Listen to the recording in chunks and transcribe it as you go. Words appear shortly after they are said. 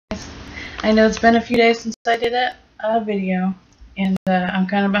I know it's been a few days since I did a video, and I'm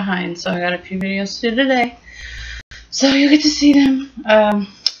kind of behind, so I got a few videos to do today. So you get to see them.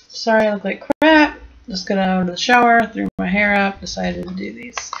 Sorry I look like crap. Just got out of the shower, threw my hair up, decided to do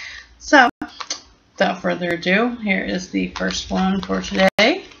these. So, without further ado, here is the first one for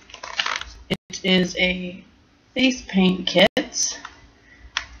today. It is a face paint kit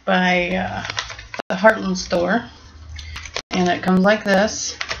by the Heartland store, and it comes like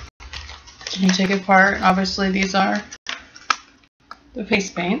this. You take it apart. Obviously, these are the face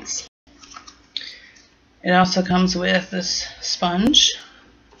paints. It also comes with this sponge,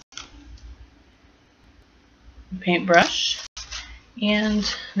 paintbrush,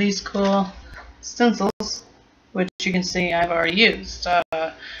 and these cool stencils, which you can see I've already used.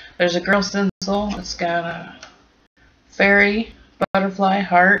 There's a girl stencil. It's got a fairy, butterfly,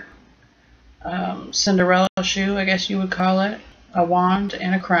 heart, Cinderella shoe, I guess you would call it, a wand,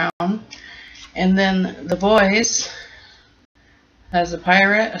 and a crown. And then the boys has a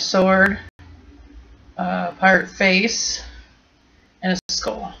pirate, a sword, a pirate face, and a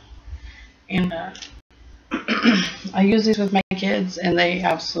skull. And I use these with my kids, and they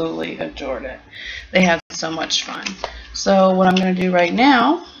absolutely adored it. They had so much fun. So what I'm going to do right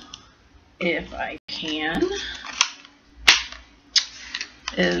now, if I can,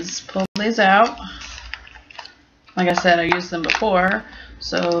 is pull these out. Like I said, I used them before,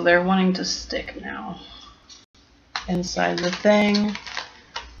 so they're wanting to stick now inside the thing.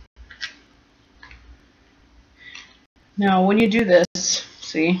 Now when you do this,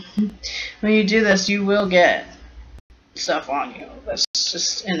 see, when you do this, you will get stuff on you. That's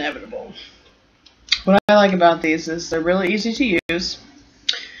just inevitable. What I like about these is they're really easy to use.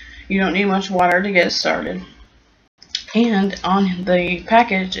 You don't need much water to get started. And on the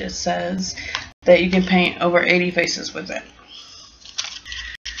package it says that you can paint over 80 faces with it.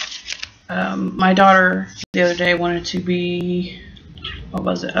 My daughter the other day wanted to be, what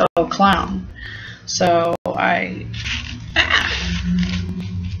was it? Oh, clown. So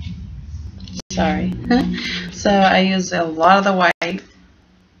sorry. So I used a lot of the white,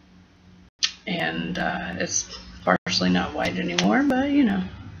 and it's partially not white anymore, but you know.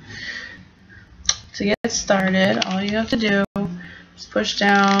 To get started, all you have to do is push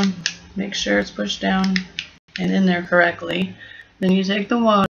down, make sure it's pushed down and in there correctly. Then you take the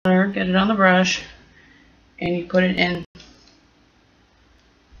water, get it on the brush, and you put it in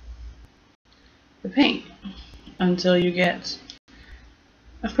the paint until you get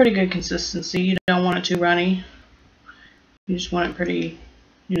a pretty good consistency. You don't want it too runny. You just want it pretty,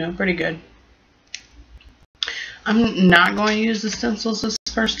 you know, pretty good. I'm not going to use the stencils this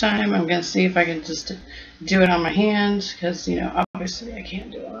first time. I'm going to see if I can just do it on my hand, because, you know, obviously I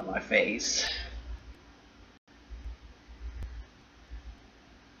can't do it on my face.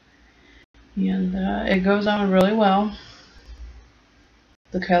 And it goes on really well.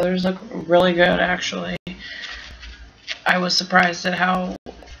 The colors look really good, actually. I was surprised at how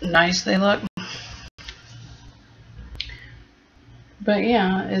nice they look. But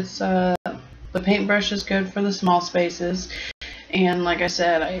yeah, it's the paintbrush is good for the small spaces. And like I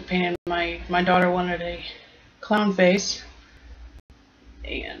said, I painted my daughter wanted a clown face,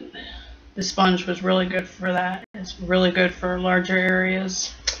 and the sponge was really good for that. It's really good for larger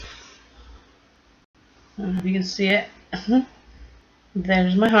areas. I don't know if you can see it.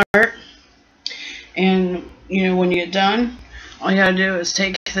 There's my heart. And you know, when you get done, all you gotta do is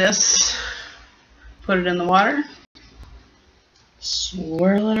take this, put it in the water,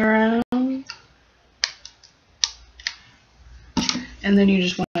 swirl it around, and then you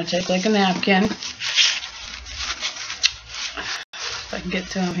just want to take like a napkin. If I can get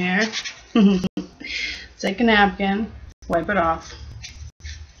to him here. Take a napkin, wipe it off.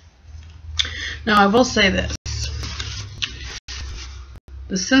 Now I will say this.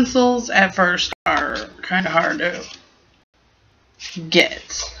 The stencils at first are kind of hard to get,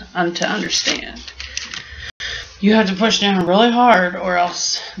 to understand. You have to push down really hard, or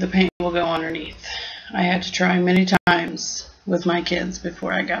else the paint will go underneath. I had to try many times with my kids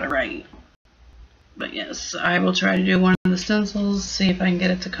before I got it right. But yes, I will try to do one of the stencils, see if I can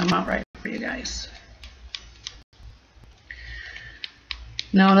get it to come out right for you guys.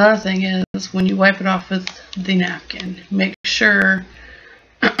 Now another thing is, when you wipe it off with the napkin, make sure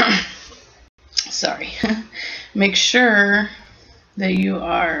sorry, make sure that you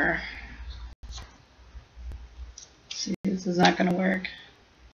are, see, this is not going to work.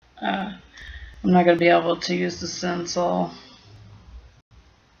 I'm not going to be able to use the stencil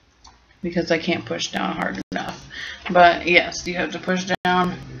because I can't push down hard enough. But yes, you have to push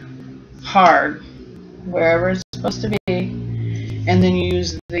down hard wherever it's supposed to be, and then you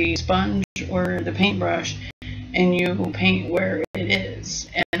use the sponge or the paintbrush and you paint where it is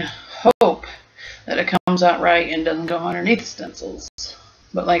and hope that it comes out right and doesn't go underneath the stencils.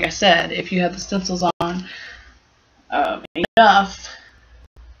 But like I said, if you have the stencils on enough,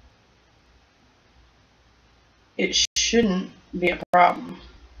 it shouldn't be a problem.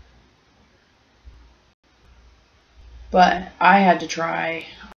 But I had to try,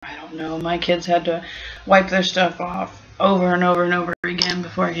 I don't know, my kids had to wipe their stuff off over and over and over again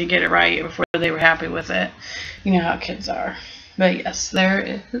before I could get it right, before they were happy with it. You know how kids are. But yes,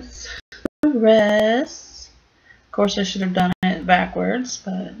 there is the rest. Of course, I should have done it backwards,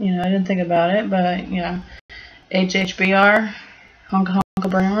 but, you know, I didn't think about it. But, yeah, HHBR, Honka Honka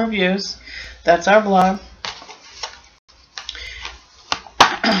Brain Reviews. That's our blog.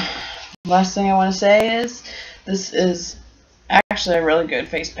 Last thing I want to say is, this is actually a really good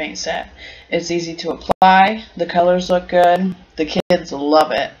face paint set. It's easy to apply. The colors look good. The kids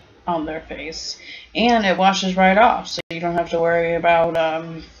love it on their face. And it washes right off, so you don't have to worry about,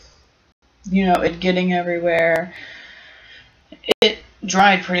 you know, it getting everywhere. It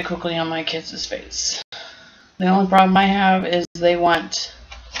dried pretty quickly on my kids' face. The only problem I have is they want,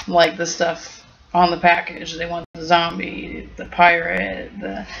 like, the stuff on the package. They want the zombie, the pirate,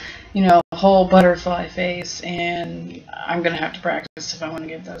 the, you know, whole butterfly face, and I'm going to have to practice if I want to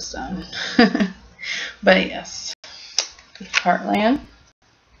get those done. But yes, Heartland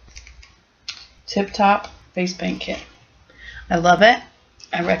Tip Top Face Paint Kit. I love it.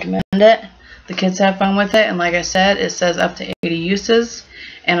 I recommend it. The kids have fun with it, and like I said, it says up to 80 uses,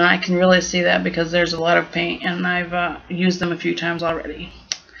 and I can really see that because there's a lot of paint, and I've used them a few times already.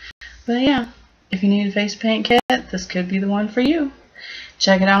 But yeah, if you need a face paint kit, this could be the one for you.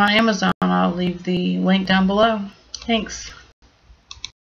 Check it out on Amazon. I'll leave the link down below. Thanks.